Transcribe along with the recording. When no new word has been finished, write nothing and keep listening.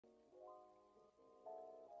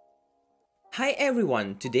Hi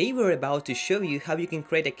everyone, today we're about to show you how you can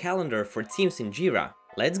create a calendar for teams in Jira.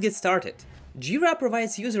 Let's get started. Jira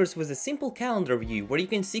provides users with a simple calendar view where you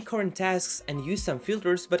can see current tasks and use some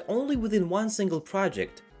filters, but only within one single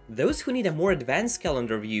project. Those who need a more advanced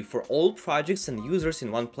calendar view for all projects and users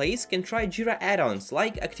in one place can try Jira add-ons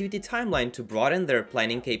like ActivityTimeline to broaden their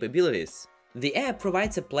planning capabilities. The app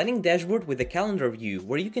provides a planning dashboard with a calendar view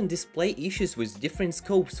where you can display issues with different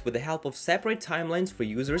scopes with the help of separate timelines for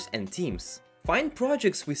users and teams. Find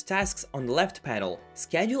projects with tasks on the left panel,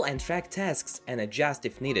 schedule and track tasks and adjust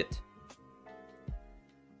if needed.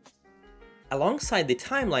 Alongside the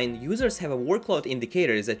timeline, users have a workload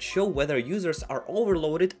indicators that show whether users are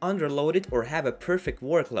overloaded, underloaded, or have a perfect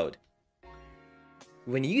workload.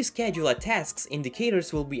 When you schedule a tasks,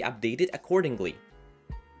 indicators will be updated accordingly.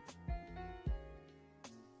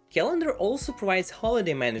 Calendar also provides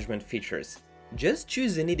holiday management features. Just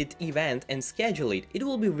choose the needed event and schedule it. It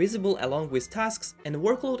will be visible along with tasks, and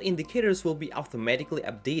workload indicators will be automatically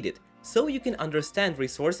updated, so you can understand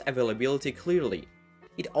resource availability clearly.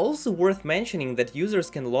 It's also worth mentioning that users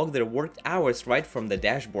can log their worked hours right from the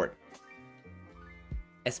dashboard.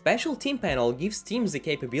 A special team panel gives teams the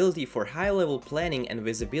capability for high-level planning and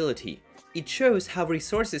visibility. It shows how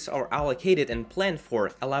resources are allocated and planned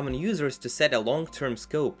for, allowing users to set a long-term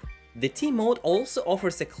scope. The team mode also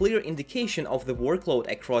offers a clear indication of the workload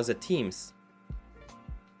across the teams.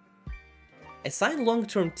 Assign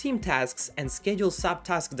long-term team tasks and schedule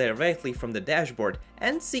subtasks directly from the dashboard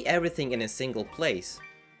and see everything in a single place.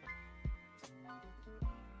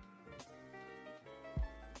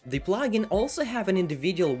 The plugin also have an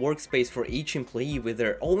individual workspace for each employee with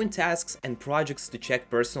their own tasks and projects to check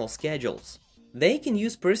personal schedules. They can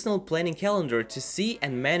use personal planning calendar to see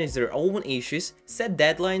and manage their own issues, set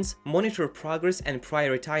deadlines, monitor progress and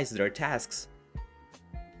prioritize their tasks.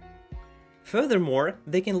 Furthermore,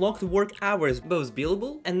 they can log the work hours, both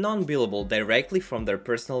billable and non-billable, directly from their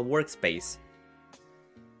personal workspace.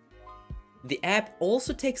 The app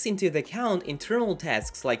also takes into account internal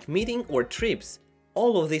tasks like meeting or trips.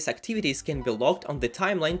 All of these activities can be logged on the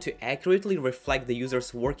timeline to accurately reflect the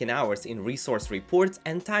user's working hours in resource reports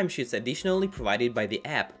and timesheets additionally provided by the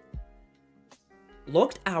app.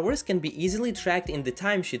 Logged hours can be easily tracked in the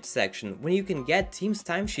timesheet section, when you can get teams'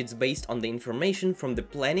 timesheets based on the information from the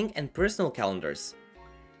planning and personal calendars.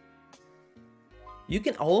 You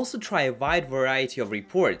can also try a wide variety of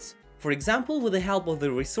reports. For example, with the help of the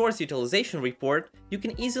resource utilization report, you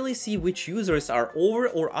can easily see which users are over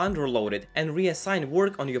or underloaded and reassign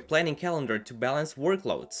work on your planning calendar to balance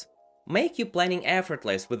workloads. Make your planning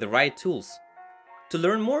effortless with the right tools. To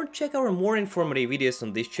learn more, check our more informative videos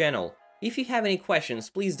on this channel. If you have any questions,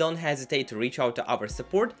 please don't hesitate to reach out to our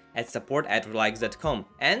support at support@relax.com,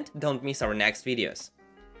 and don't miss our next videos.